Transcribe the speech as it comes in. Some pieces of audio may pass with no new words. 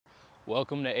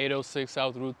Welcome to 806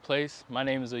 South Ruth Place. My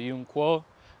name is Ayum Quo.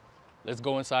 Let's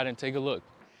go inside and take a look.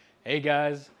 Hey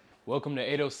guys, welcome to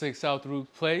 806 South Ruth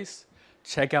Place.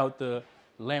 Check out the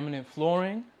laminate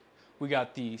flooring. We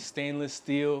got the stainless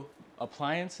steel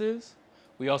appliances.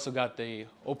 We also got the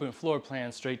open floor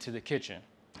plan straight to the kitchen.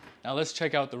 Now let's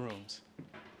check out the rooms.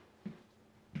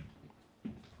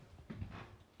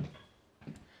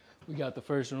 We got the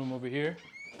first room over here.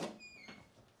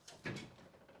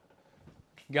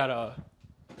 Got a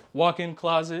walk-in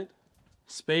closet,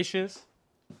 spacious.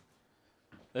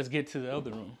 Let's get to the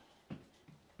other room.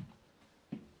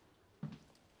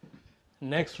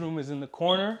 Next room is in the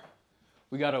corner.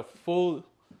 We got a full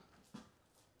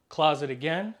closet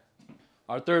again.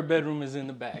 Our third bedroom is in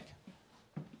the back.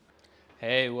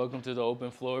 Hey, welcome to the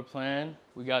open floor plan.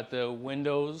 We got the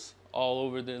windows all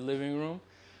over the living room.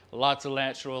 Lots of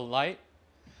natural light.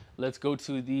 Let's go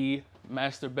to the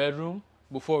master bedroom.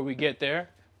 Before we get there,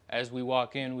 as we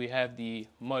walk in, we have the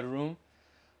mud room,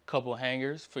 couple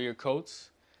hangers for your coats,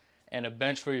 and a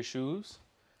bench for your shoes.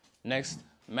 Next,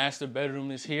 master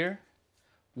bedroom is here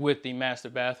with the master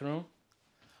bathroom.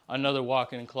 Another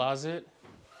walk-in closet.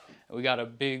 And we got a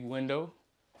big window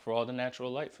for all the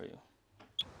natural light for you.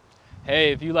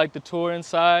 Hey, if you like the tour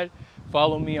inside,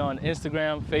 follow me on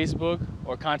Instagram, Facebook,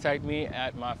 or contact me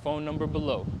at my phone number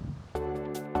below.